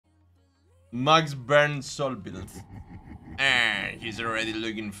Max burn Sol build. And he's already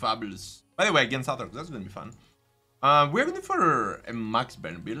looking fabulous. By the way, against Aatrox, that's gonna be fun. We're going for a max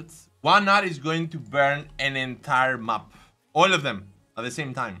burn build. One art is going to burn an entire map. All of them at the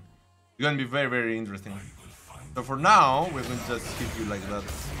same time. It's gonna be very, very interesting. So for now, we're going to just hit you like that.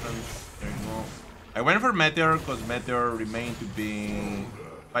 There you go. I went for Meteor because Meteor remained to be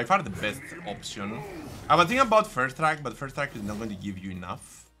by far the best option. I was thinking about first strike, but first strike is not going to give you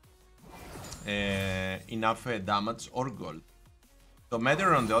enough damage or gold. So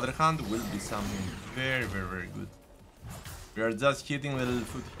Meteor, on the other hand, will be something very, very, very good. We are just hitting the little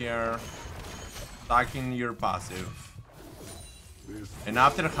foot here, stacking your passive. And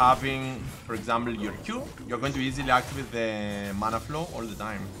after having, for example, your Q, you're going to easily activate the ManaFlow all the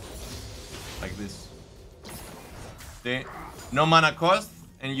time. Like this. See? No mana cost,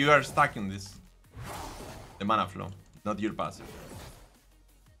 and you are stacking this. The ManaFlow, not your passive.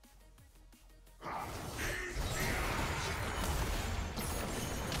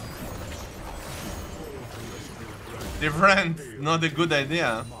 Different, not a good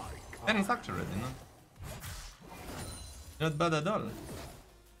idea. 10 stacks already, no? Not bad at all.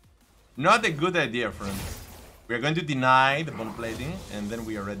 Not a good idea, friends. We are going to deny the bone plating, and then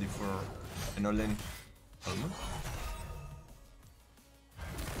we are ready for an all-in. Almost.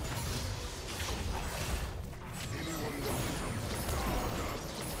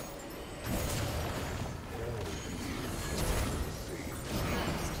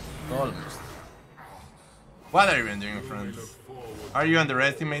 Almost. What are you even doing, friends? Are you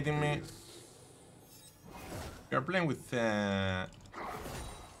underestimating me? We are playing with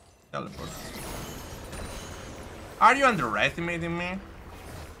teleports. Are you underestimating me?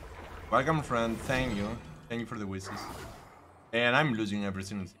 Welcome, friend. Thank you. Thank you for the wishes. And I'm losing every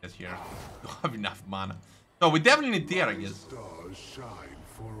single CS here. I don't have enough mana. So we definitely need tier, I guess. Stars shine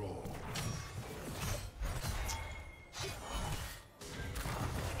for all.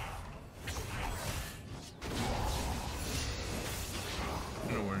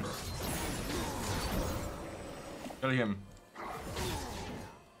 No worries. Kill him.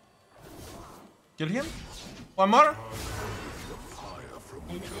 Kill him? One more?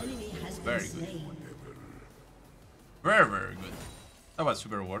 Very good. Very, very good. That was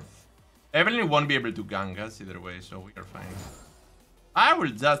super worth. Evelyn won't be able to gank us either way, so we are fine. I will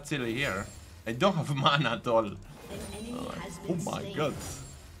just chill here. I don't have mana at all. Oh my god.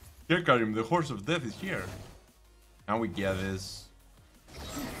 Hekarim, the horse of death is here. Can we get this?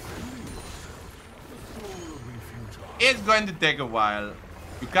 It's going to take a while.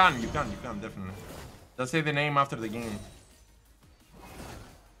 You can, definitely. Just say the name after the game.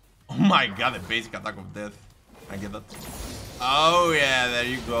 Oh my god, the basic attack of death. I get that. Oh yeah, there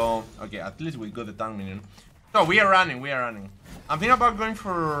you go. Okay, at least we got the tank minion. So we are running, I'm thinking about going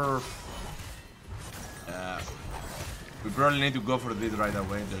for... we probably need to go for this right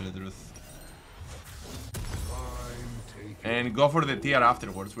away, tell the truth. And go for the tier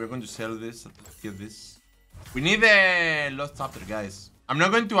afterwards. We're going to sell this, get this. We need a lost chapter, guys. I'm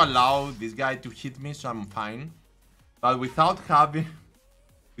not going to allow this guy to hit me, so I'm fine. But without having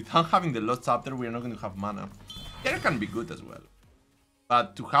the lost chapter, we are not going to have mana. Tier can be good as well.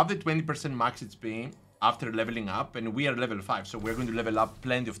 But to have the 20% max HP after leveling up, and we are level 5, so we're going to level up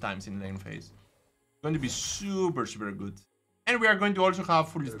plenty of times in lane phase. It's going to be super, super good. And we are going to also have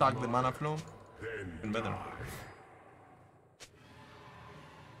fully stacked the ManaFlow. Even better.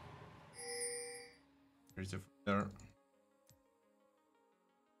 There's a there.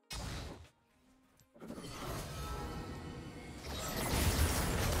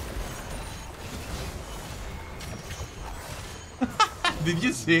 Did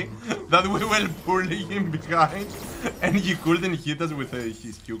you see that we were pulling him behind and he couldn't hit us with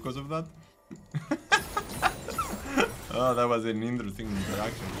his Q because of that? Oh, that was an interesting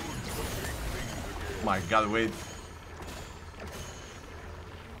interaction. My god, wait.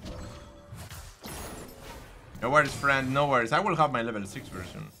 No worries, friend, no worries. I will have my level 6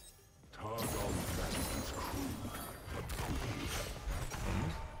 version.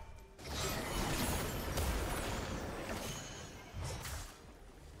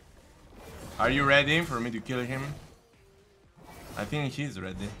 Are you ready for me to kill him? I think he's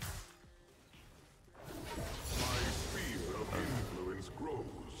ready.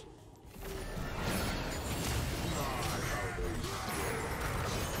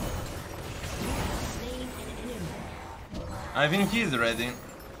 I think he's ready.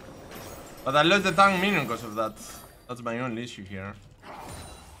 But I lost the tank minion because of that. That's my only issue here.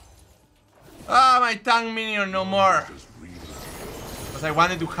 Ah, my tank minion no more. Because I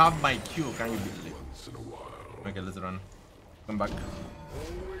wanted to have my Q, can you believe? Okay, let's run. Come back.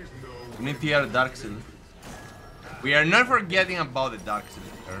 We need tier Dark Seal. We are not forgetting about the Dark Seal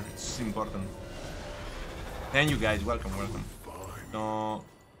here. It's important. Thank you guys. Welcome, welcome. No.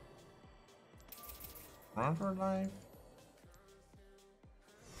 Run for life.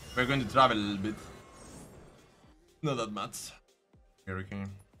 We're going to travel a little bit. Not that much.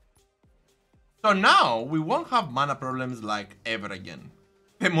 Hurricane. So now we won't have mana problems like ever again.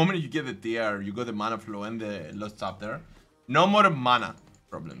 The moment you get the tier, you got the ManaFlow and the Lost Chapter. No more mana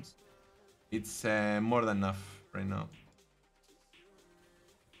problems. It's more than enough right now.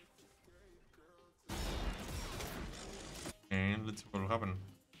 Okay, let's see what will happen.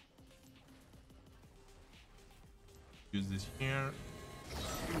 Use this here.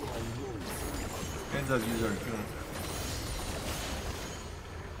 And just use our rune.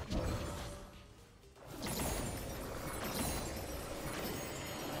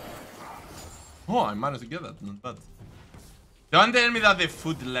 Oh, I managed to get that. Not bad. Don't tell me that the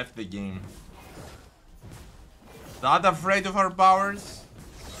foot left the game. Not afraid of our powers?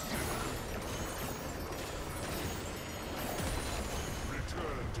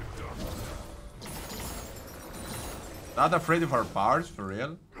 Not afraid of our powers, for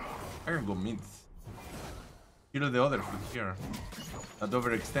real? I can go mid. Kill the other foot here. Not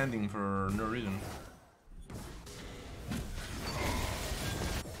overextending for no reason.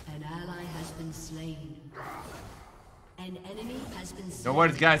 An ally has been slain. An enemy has been slain. No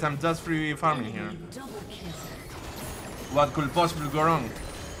worries, guys. I'm just free farming here. Double kill. What could possibly go wrong?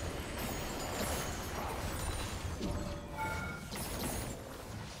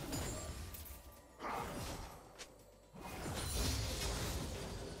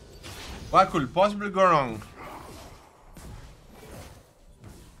 What could possibly go wrong?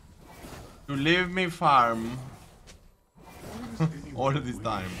 To leave me farm all this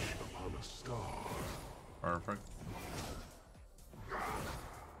time. Perfect.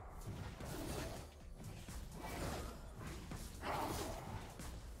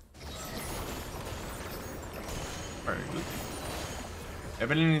 Very good.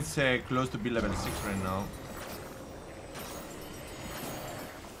 Evelyn is close to be level 6 right now.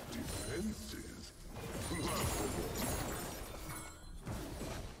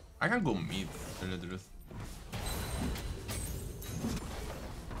 I can go mid, to tell the truth.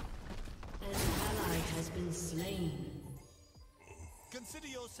 An ally has been slain. Consider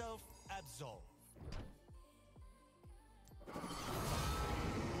yourself absolved.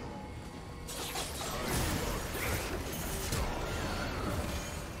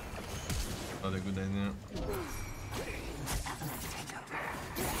 Not a good idea.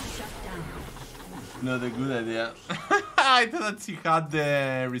 Not a good idea. I thought that he had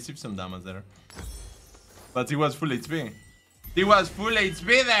received some damage there. But he was full HP. He was full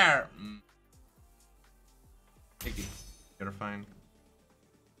HP there! Take it. You're fine.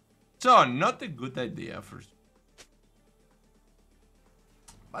 So, not a good idea first.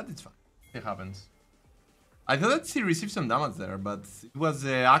 But it's fine. It happens. I thought that he received some damage there, but it was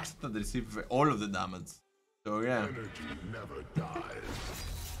Axe that received all of the damage. So yeah. Energy never dies.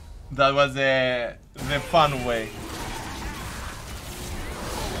 That was the fun way.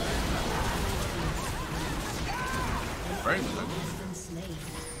 Very good.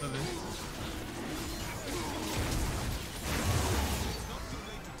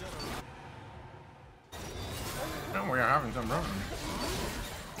 Now we are having some problems.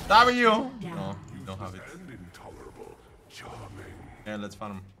 W! No, you don't have it. And intolerable. Charming. Yeah, let's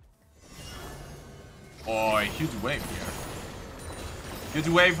farm. Oh, a huge wave here. Huge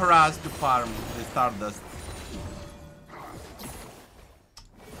wave for us to farm the Stardust.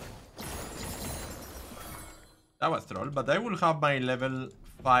 That was troll, but I will have my level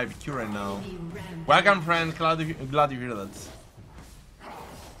 5 Q right now. Welcome, friend. Glad you hear that.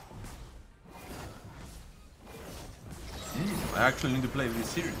 I actually need to play this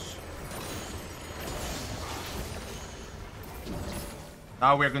series.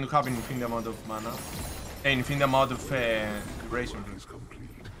 Now we are going to have an infinite amount of mana. An infinite amount of duration. Is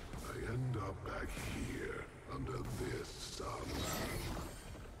complete. I end up back here under this sun.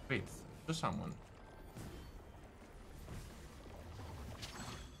 Wait, there's someone.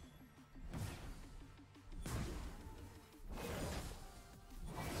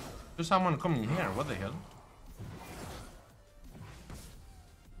 There's someone coming here. What the hell?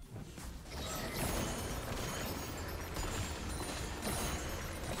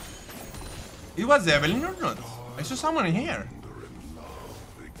 It was Evelyn or not? I saw someone here.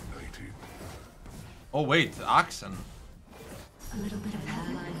 Oh wait, Axon. A little bit of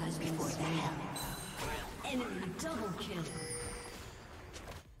ally has been slain. Enemy double kill.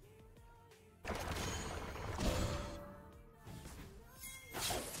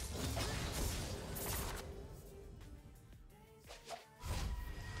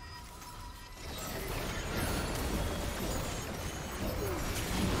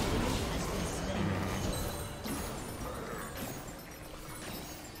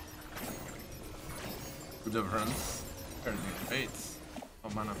 Good job, friends. Great. Oh,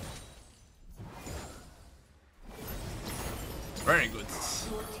 mana. Very good.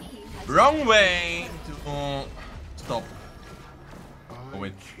 Wrong way to stop. Oh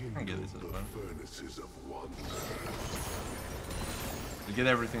wait, I can get this as well. Furnaces of wonder. We get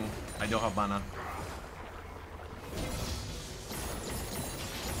everything. I don't have mana.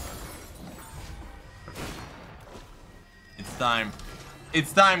 It's time.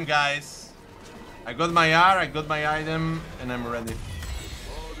 It's time, guys. I got my R, I got my item, and I'm ready.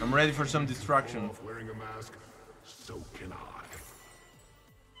 I'm ready for some destruction. Wearing a mask, so can I.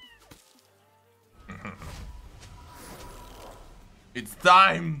 It's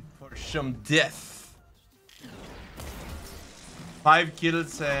time for some death. 5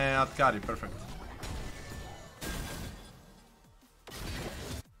 kills at carry, perfect.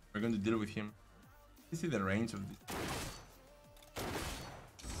 We're going to deal with him. You see the range of this.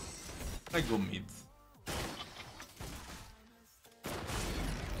 I go mid.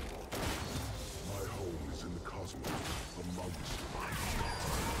 My home is in the cosmos, amongst my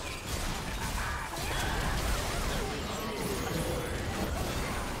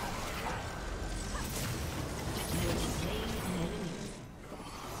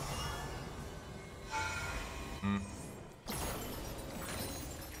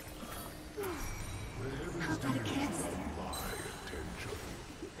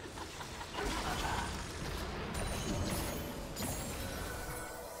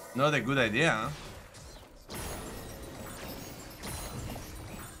Not a good idea, huh?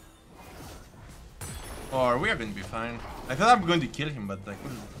 Or we are going to be fine. I thought I'm going to kill him, but I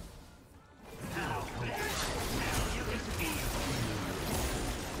couldn't.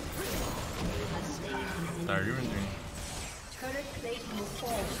 Start even doing.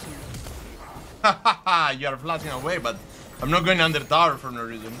 Hahaha, you are flashing away, but I'm not going under tower for no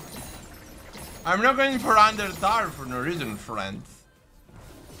reason. I'm not going for under tower for no reason, friend.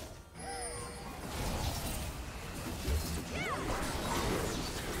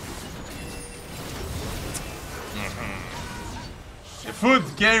 The food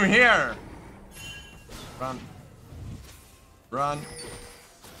came here. Run. Run.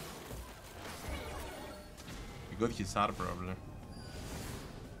 He got his R probably.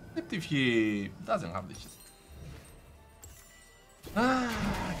 Except if he doesn't have this.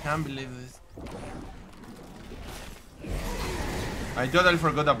 I can't believe this. I totally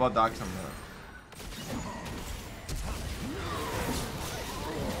forgot about the action there.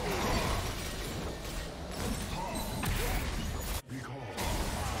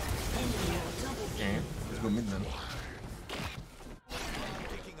 Okay, let's go mid then.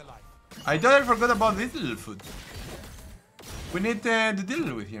 I totally forgot about this little foot. We need to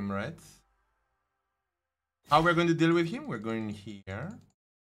deal with him, right? How we're going to deal with him? We're going here.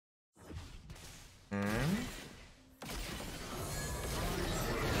 And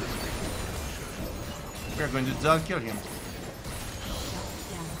we're going to just kill him.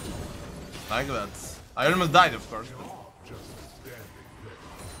 Like that. I almost died, of course.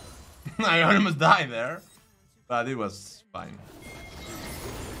 I almost died there. But it was fine.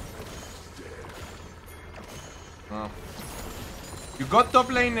 Oh. You got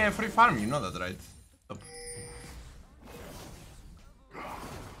top lane free farm, you know that, right? Top. I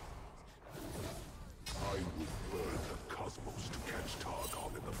will burn the cosmos to catch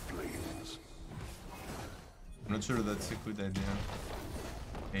Targon in the flames. I'm not sure that's a good idea.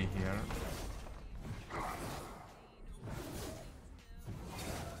 Okay, here.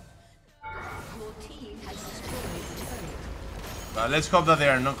 Your team has destroyed the turret. But let's hope that they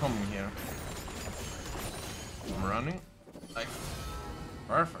are not coming here. I'm running. Like,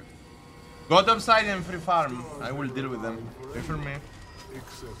 perfect. Go top side and free farm. I will deal with them. Wait for me.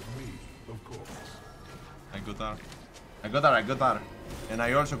 Except me, of course. I got R. I got R, I got R. And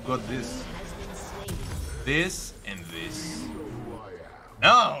I also got this. This and this.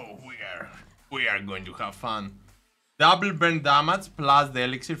 Now we are going to have fun. Double burn damage plus the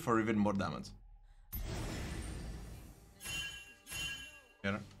elixir for even more damage.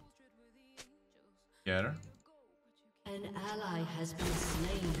 Get her. Get her. An ally has been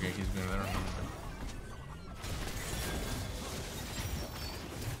slain. Okay, he's going there.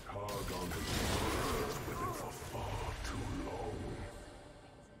 Targon has been with it for far too long.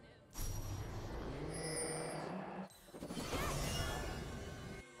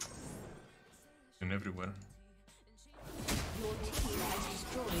 And everywhere. Your team has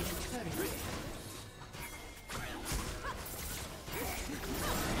destroyed a turret.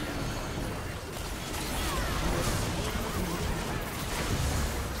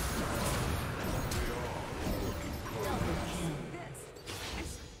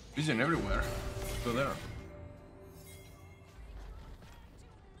 Vision everywhere. Go there.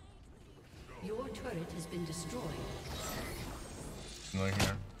 turret has been destroyed. Not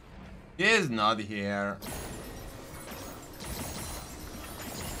here. He is not here.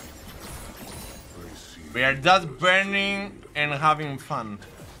 We are just burning and having fun.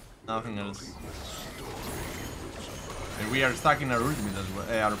 Nothing else. And we are stuck in our ultimate as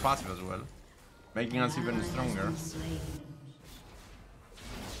well, our passive as well. Making us even stronger.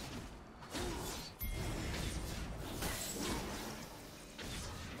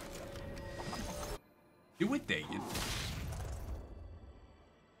 Did we take it?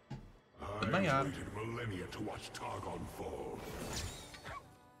 But my god. Waited millennia to watch Targon fall.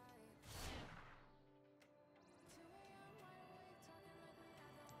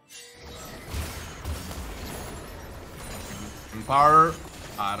 Empower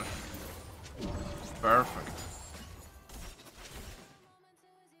R. Perfect.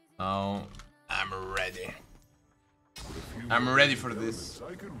 Now I'm ready. I'm ready for this.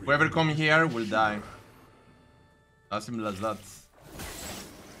 Whoever come here will die. As simple as that.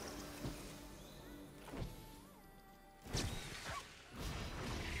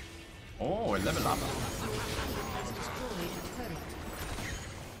 Oh, a level up.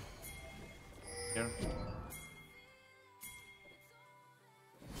 Here.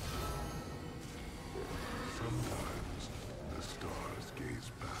 Sometimes the stars gaze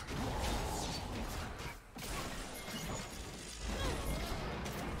back.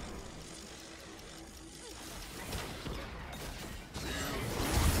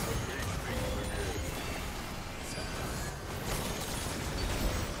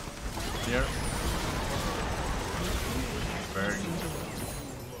 Here. Very good.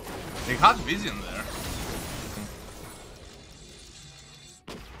 They had vision there.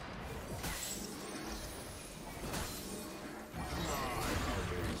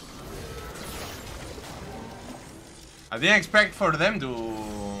 I didn't expect for them to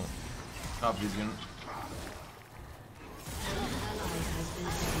have vision.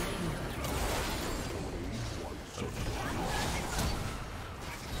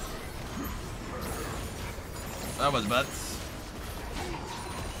 That was bad.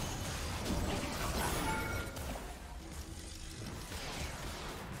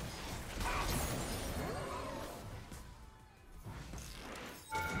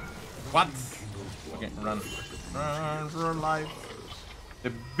 What? Okay, run. Run for life.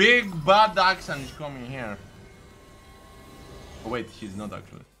 The big bad accent is coming here. Oh wait, he's not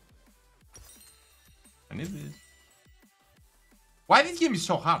actually. I need this. Why this game is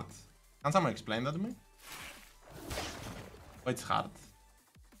so hard? Can someone explain that to me? Why it's hard?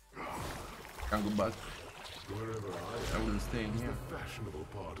 Can't go back. Wherever I will stay in here. the fashionable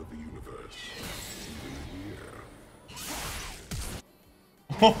part of the universe. Even here.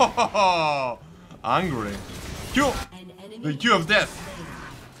 Oh, angry. Q! The Q of death.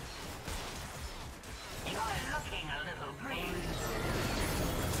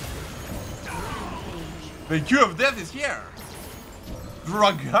 The Q of death is here.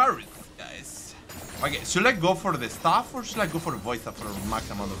 Dragaris, guys. Okay, should I go for the staff or should I go for the void staff for max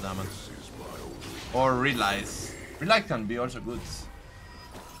amount of damage? Or realize? Realize can be also good.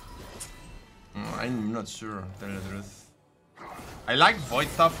 I'm not sure, tell you the truth. I like void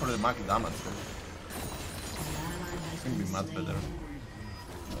staff for the max damage though. It's gonna be much better.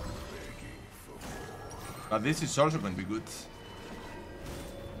 But this is also going to be good.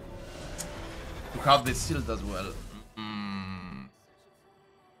 To have the shield as well.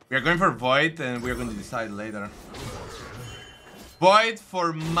 We are going for Void and we are going to decide later. Void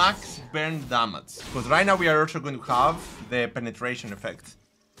for max burn damage. Because right now we are also going to have the penetration effect.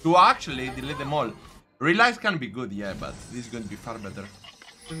 To actually delete them all. Realize can be good, yeah, but this is going to be far better.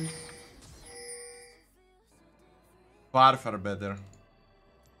 Far, far better.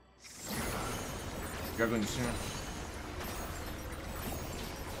 We are going to see.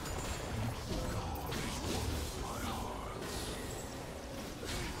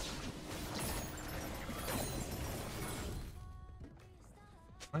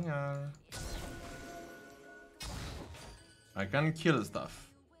 I can kill stuff.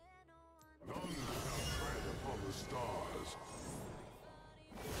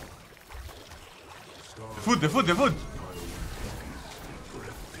 The food, the food!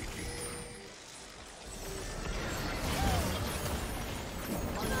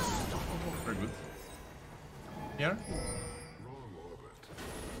 Very good. Here?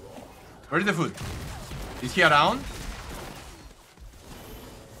 Where's the food? Is he around?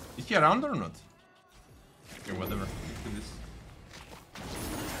 Is he around or not? Okay, whatever. Let's do this.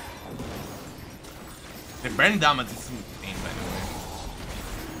 The burn damage is insane, by the way.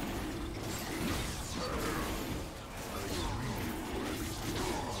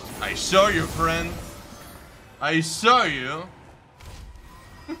 I I saw you, friend. I saw you.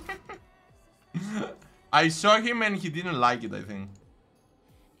 I saw him and he didn't like it, I think.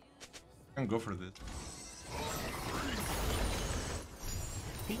 I can go for this.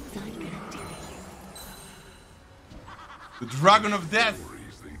 The Dragon of Death!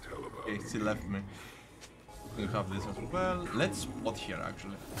 Okay, he still left me. We have this as well. Let's spot here,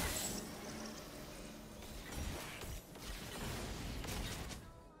 actually.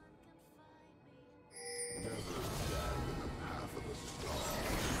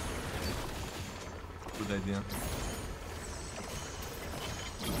 Good idea.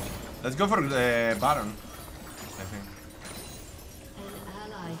 Let's go for the Baron, I think. An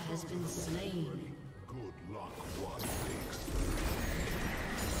ally has been slain. Good luck, one makes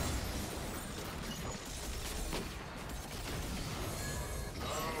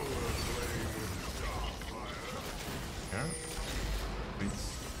Yeah. Please.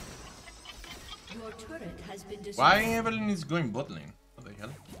 Your turret has been destroyed. Why Evelyn is going bot lane? What the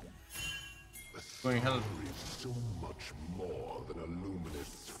hell? Going hell. so much more than a luminous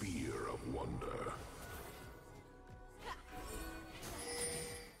sphere of wonder.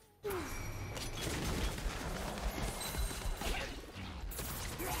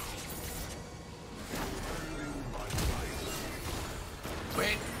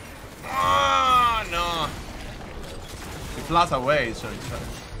 Wait. Oh, no. He flies away, so it's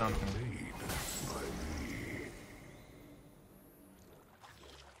something.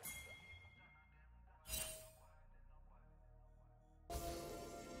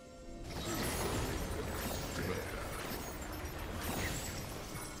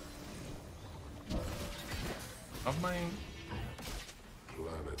 Of mine.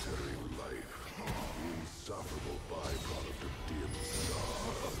 Planetary life, insufferable byproduct of dim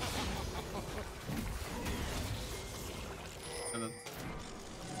stars.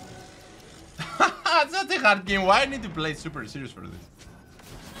 It's not a hard game. Why I need to play super serious for this?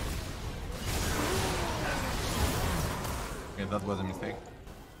 Okay, that was a mistake.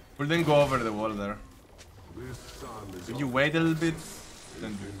 We'll then go over the wall there. This sun is If you wait a little bit,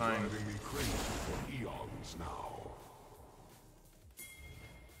 then be fine. driving me crazy for eons now.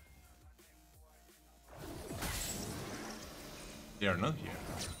 They are not here.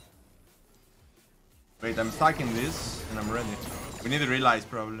 Wait, I'm stuck in this and I'm ready. We need to realize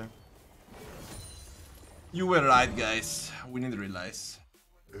probably. You were right, guys. We need to realize.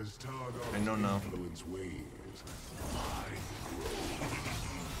 As Targon's I know now. influence wanes, I grow.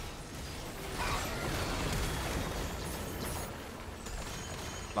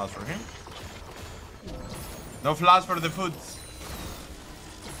 Flash for him. No flash for the foot.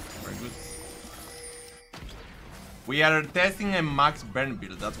 Very good. We are testing a max burn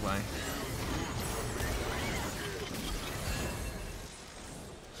build, that's why.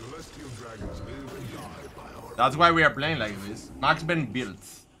 Celestial dragons live and die by our That's why we are playing like this. Max burn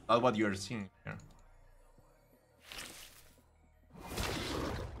builds. That's what you are seeing here.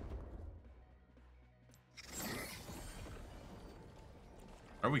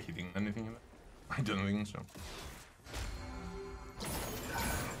 Are we hitting anything in there? I don't think so.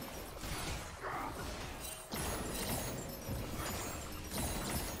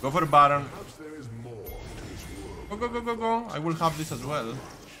 Go for the Baron. Perhaps there is more to this world. Go, go, go, go, go. I will have this as well.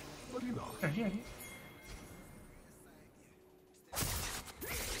 But enough. Here, here.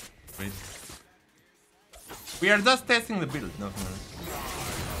 Wait. We are just testing the build, nothing else.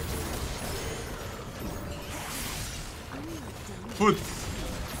 Foot!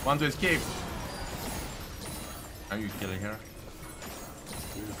 Want to escape? Are you killing her?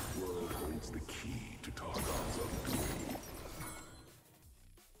 This world holds the key to Targon's undoing.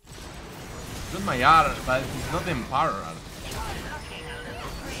 Not my R, but it's not the Emperor. I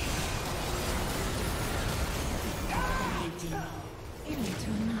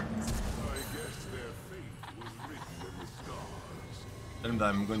guess their fate was written in the stars. Tell him that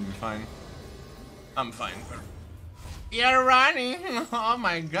I'm going to be fine. I'm fine. You're running! Oh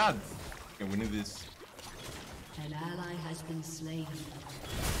my god! Okay, we need this. An ally has been slain. An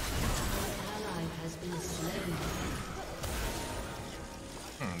ally has been slain.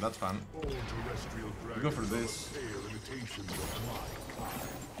 That's fun. All terrestrial We go for dragons this. are pale imitations of my kind.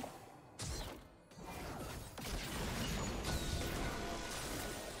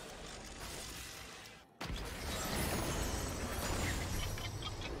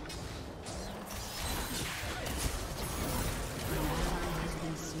 An ally has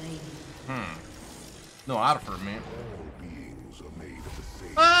been slain. No R for me. All beings are made of the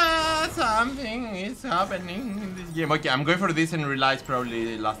same. Something is happening in this game. Okay, I'm going for this and realize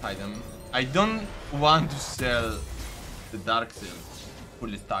probably the last item. I don't want to sell the Dark Seal.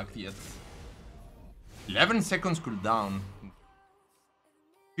 fully stacked yet. 11 seconds cooldown.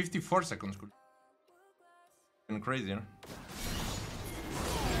 54 seconds cooldown. Even crazier.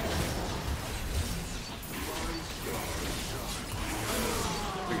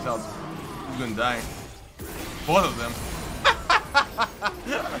 Check it out. He's gonna die. Both of them.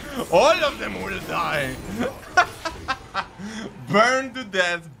 All of them will die. Burned to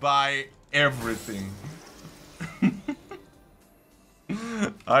death by everything.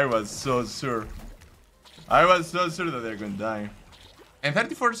 I was so sure. I was so sure that they're gonna die. And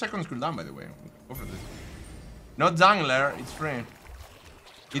 34 seconds cooldown, by the way. Go for this. Not jungler, it's free.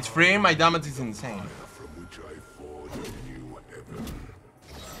 It's free, my damage is insane.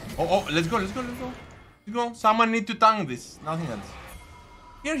 Oh, let's go. Let's go. Someone need to tank this, nothing else.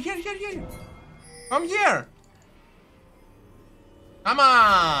 Here. Come here. Come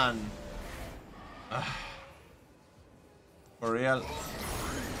on. For real.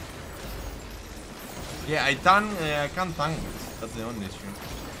 Yeah, I can't tank this. That's the only issue.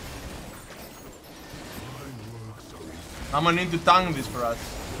 Someone need to tank this for us.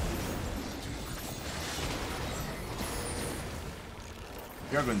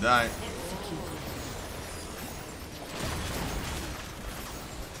 You're gonna die.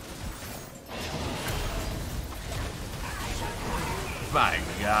 My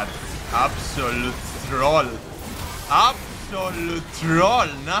god. Absolute troll. Absolute troll.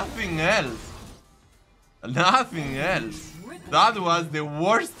 Nothing else. Nothing else. That was the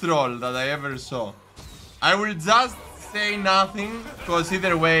worst troll that I ever saw. I will just say nothing, because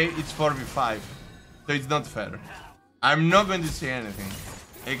either way it's 4v5. So it's not fair. I'm not going to say anything.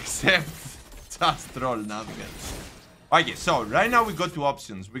 Except just troll, nothing else. Okay, so right now we got two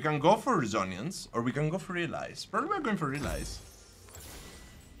options. We can go for Zonians or we can go for Realize. Probably we're going for Realize.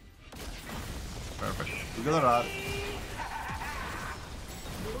 Perfect. We got a rat.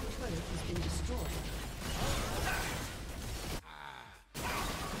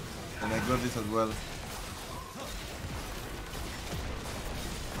 And I got this as well.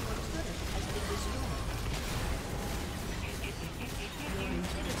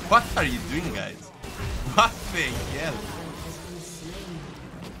 What are you doing, guys? What the hell?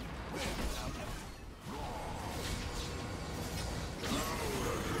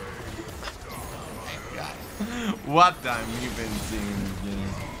 What I'm even seeing,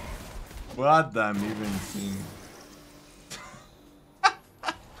 what I'm even seeing.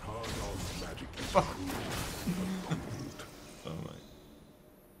 Oh my.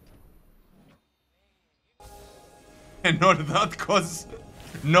 And all that cause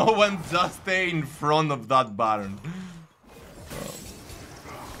no one just stay in front of that Baron. Oh.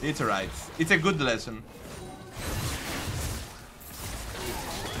 It's alright. It's a good lesson.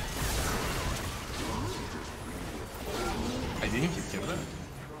 I didn't hit him there.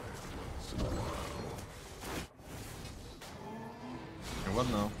 Okay, what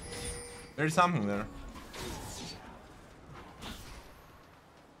now? There's something there.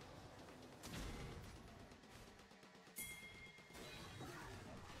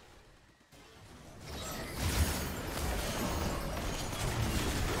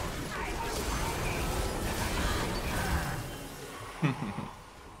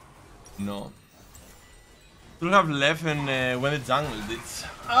 No. Still have left and when the jungle did.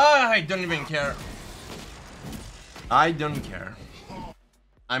 I don't even care. I don't care.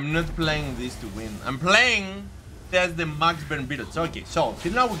 I'm not playing this to win. I'm playing as the max burn build. So, okay, so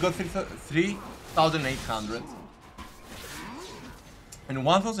till now we got 3,800 and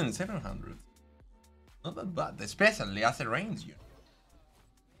 1,700. Not that bad, especially as a range unit.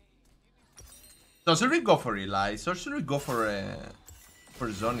 So should we go for Realize or should we go for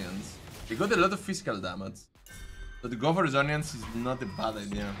Zonians? We got a lot of physical damage. So to go for Zonians is not a bad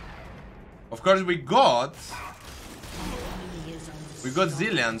idea. Of course we got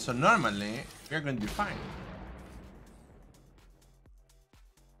Zillion, so normally we are going to be fine.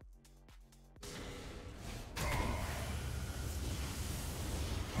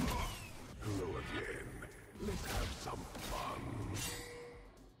 Hello again. Let's have some fun.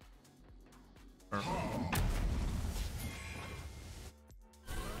 Perfect.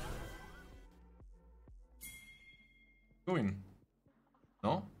 Going?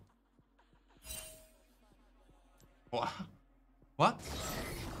 No? What?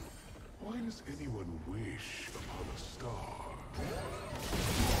 Why does anyone wish upon a star?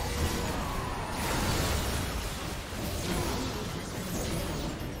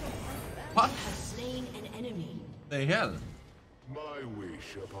 What? Have slain an enemy. The hell? My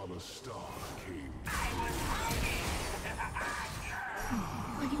wish upon a star came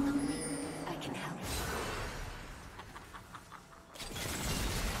Are you lonely? I can help.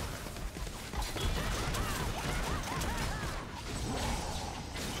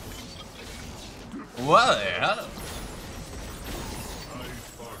 What the hell? I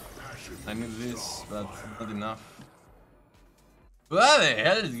spark passion. I need this, but not enough. What the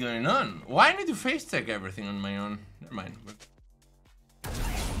hell is going on? Why I need to face tech everything on my own? Never mind.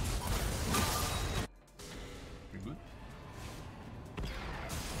 Pretty good.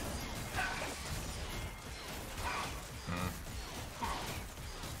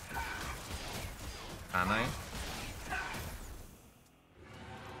 Can I?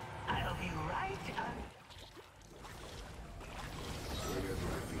 I'll be right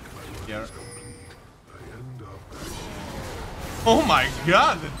Here. I end up Oh my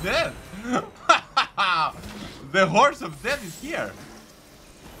god, the death! The horse of death is here!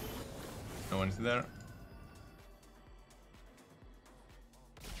 No one's there.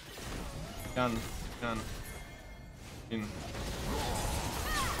 Can. In.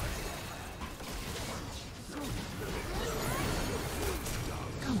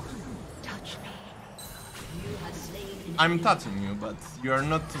 Come on, touch me. You have slain. I'm touching you, but you are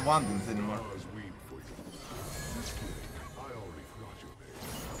not wanting it anymore. as weed for you. Just kidding. I already forgot your name.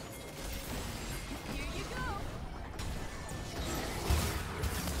 Here you go.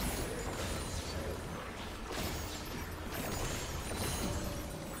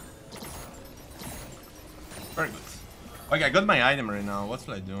 Very good. Okay, I got my item right now. What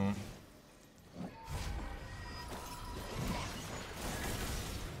should I do?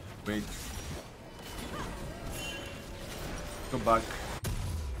 Wait. Go back.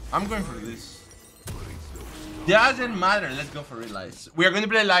 I'm going for this. Doesn't matter. Let's go for realize. We are going to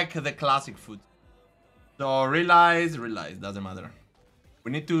play like the classic foot. So realize. Doesn't matter.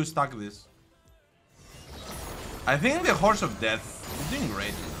 We need to stack this. I think the horse of death is doing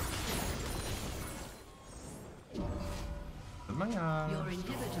great. Your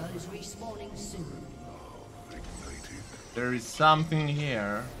inhibitor is respawning soon. There is something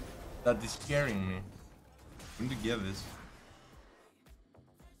here that is scaring me. I need to get this.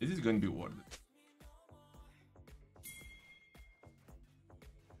 This is going to be worth it.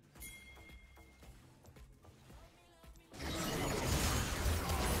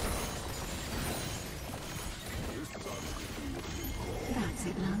 That's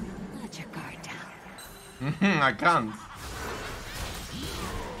it, love. Let your guard down. I can't. Down.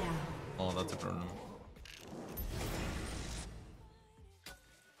 Oh, that's a problem.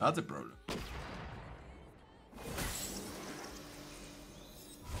 That's a problem.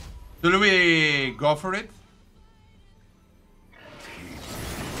 Should we go for it?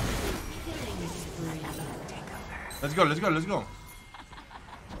 Killing spree. Take over. Let's go.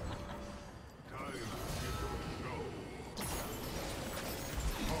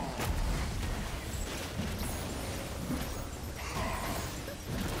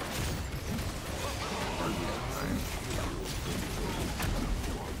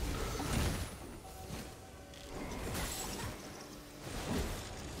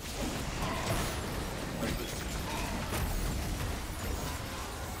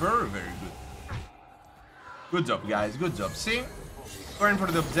 Very, very good. Good job, guys. Good job. See? Going for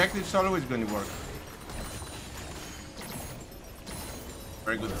the objective is always going to work.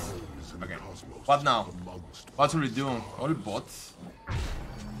 Very good. Okay. What now? What should we do? All bots.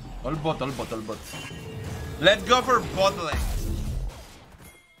 All bot. Let's go for bot lane.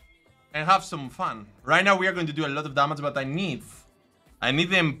 And have some fun. Right now we are going to do a lot of damage, but I need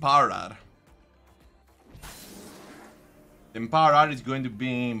the Empowerer. The Empowerer is going to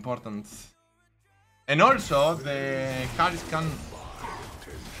be important. And also the carries can...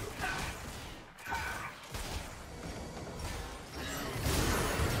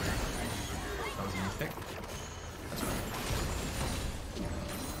 That was a mistake. That's right.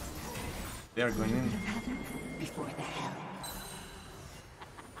 They are going in. Before the hell.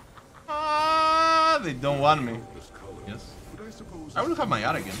 Ah, they don't want me. Yes. I will have my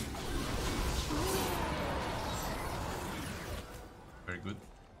art again. Very good.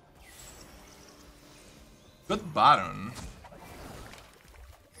 Good Baron.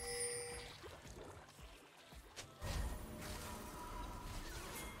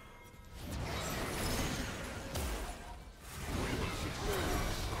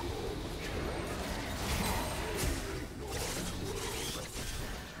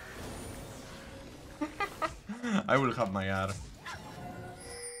 I will have my art.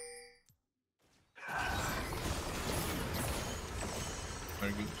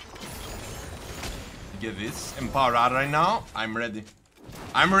 Very good. Get this. Empower art right now. I'm ready.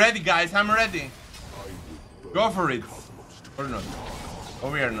 I'm ready, guys. I'm ready. Go for it. Or not.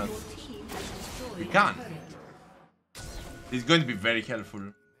 Or we are not. We can. It's going to be very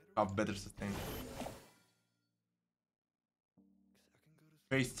helpful. Have better sustain.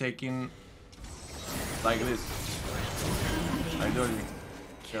 Face taking. Like this. I told you.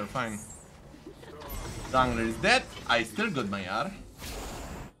 You're fine. Jungler is dead. I still got my R.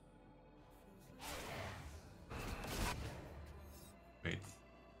 Wait.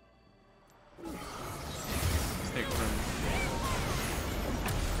 Take turn.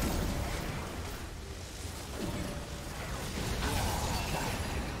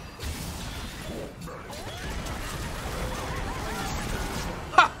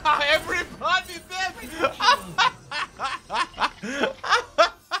 Everybody dead!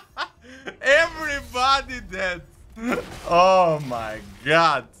 Everybody dead! Oh my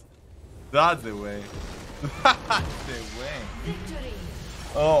god! That's the way. That's the way. Victory.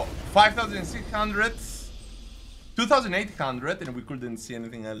 Oh, 5,600, 2,800, and we couldn't see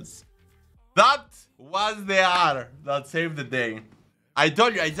anything else. That was the R that saved the day. I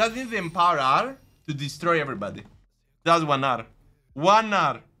told you, I just need the Empower R to destroy everybody. Just one R. One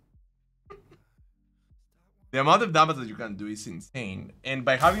R. The amount of damage that you can do is insane. And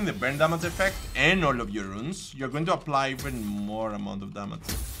by having the burn damage effect and all of your runes, you're going to apply even more amount of damage.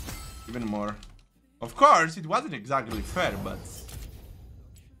 Even more. Of course, it wasn't exactly fair, but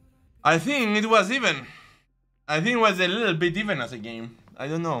I think it was even. I think it was a little bit even as a game. I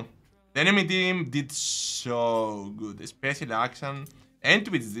don't know. The enemy team did so good. Especially Action and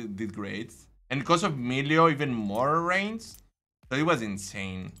Twitch did great. And because of Melio, even more range. So it was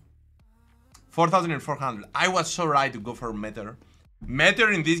insane. 4,400. I was so right to go for Meteor.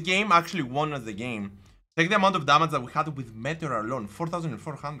 Meteor in this game actually won us the game. Take the amount of damage that we had with Meteor alone.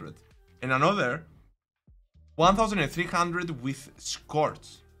 4,400. And another 1,300 with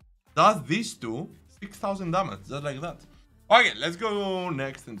Scorch. That's these two. 6,000 damage. Just like that. Okay, let's go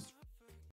next and